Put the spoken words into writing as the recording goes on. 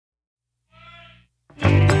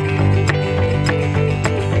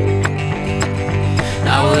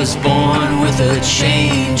was born with a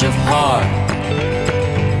change of heart.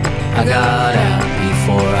 I got out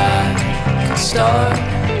before I could start,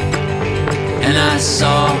 and I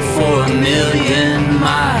saw for 1,000,000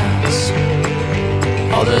 miles.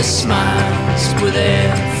 All the smiles were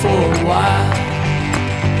there for a while.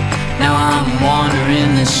 Now I'm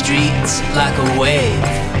wandering the streets like a wave.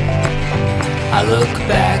 I look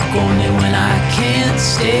back only when I can't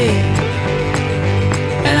stay,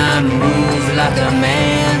 and I move like a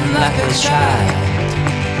man, like a child.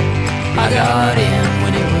 I got in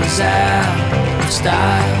when it was out of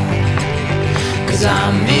style, 'cause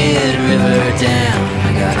I'm mid-river down.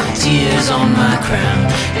 I got tears on my crown,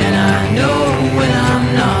 and I know when I'm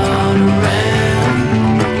not around.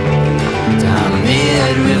 I'm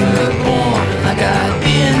mid-river born, like I'd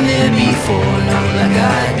been there before. No, like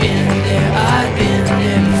I'd been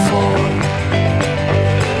there before.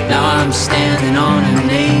 Now I'm standing on a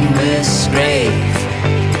nameless grave,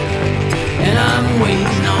 and I'm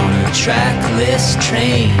waiting on a trackless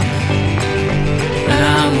train, and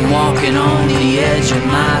I'm walking on the edge of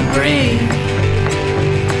my brain.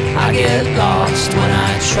 I get lost when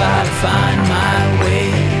I try to find my way,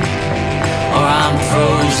 or I'm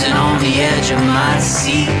frozen on the edge of my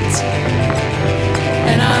seat,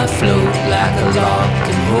 and I float like a locked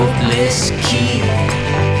and hopeless key,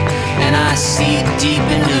 and I see deep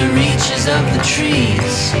into the reaches of the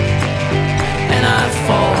trees, and I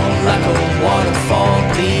fall like a waterfall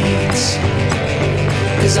bleeds.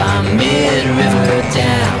 'Cause I'm mid-river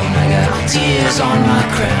down, I got tears on my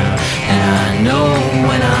crown, and I know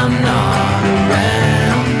when I'm not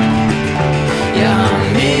around. Yeah, I'm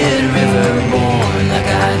mid-river born, like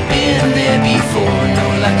I'd been there before. No,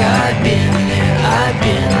 like I'd been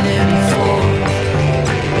there before.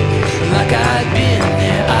 Like I'd been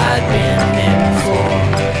there before.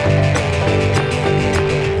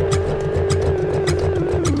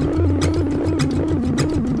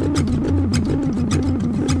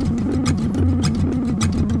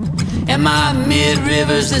 And my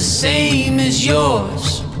mid-river's the same as yours.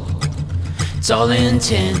 It's all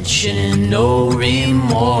intention and no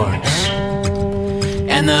remorse,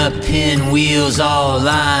 and the pinwheels all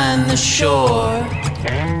line the shore.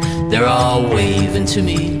 They're all waving to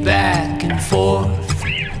me back and forth,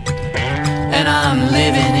 and I'm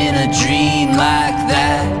living in a dream like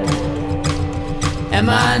that. And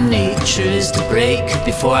my nature is to break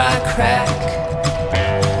before I crack,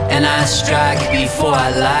 and I strike before I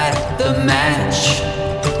light the match,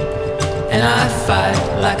 and I fight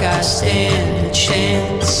like I stand a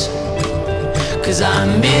chance. 'Cause I'm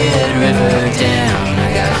mid-river down, I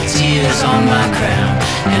got tears on my crown,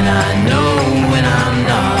 and I know when I'm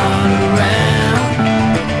not around.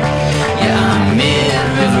 Yeah, I'm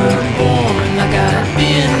mid-river born, like I'd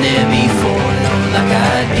been there before. No, like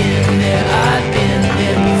I'd been there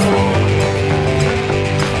before.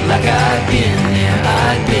 Like I'd been there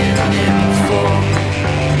before.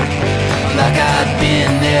 Like I'd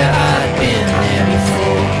been there